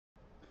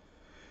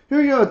Here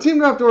we go. Team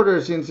draft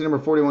order. CNC number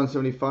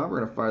 4175. We're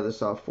going to fire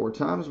this off 4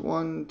 times.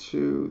 1,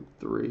 2,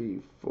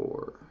 3,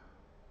 4.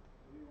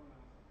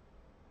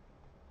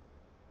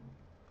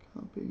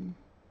 Copy.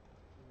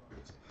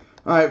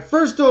 All right.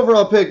 First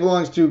overall pick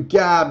belongs to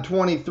Gab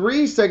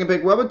 23. Second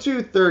pick Webba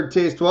 2. Third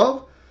Taste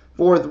 12.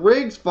 Fourth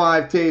Riggs.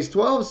 5 Taste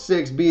 12.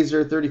 6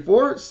 Beezer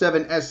 34.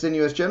 7 SN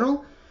US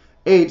General.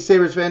 8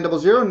 Sabres Fan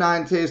 00.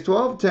 9 Taste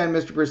 12. 10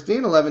 Mr.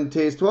 Pristine. 11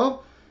 Taste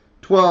 12.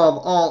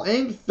 12 All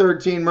Ink,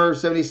 13 Merv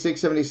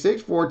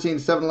 7676, 14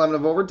 711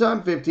 of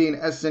Overtime, 15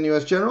 SN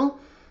US General,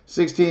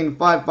 16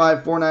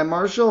 5549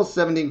 Marshall,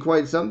 17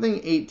 Quite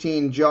Something,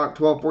 18 Jock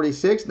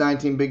 1246,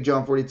 19 Big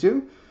John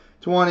 42,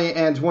 20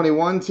 and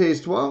 21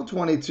 Taste 12,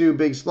 22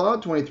 Big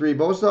Slot, 23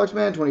 Bostock's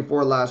Man,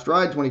 24 Last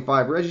Ride,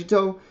 25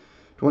 Regito,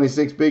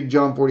 26 Big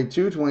John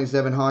 42,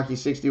 27 Hockey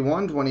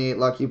 61, 28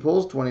 Lucky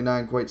Pulls,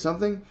 29 Quite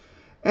Something,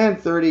 and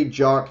 30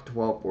 Jock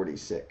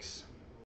 1246.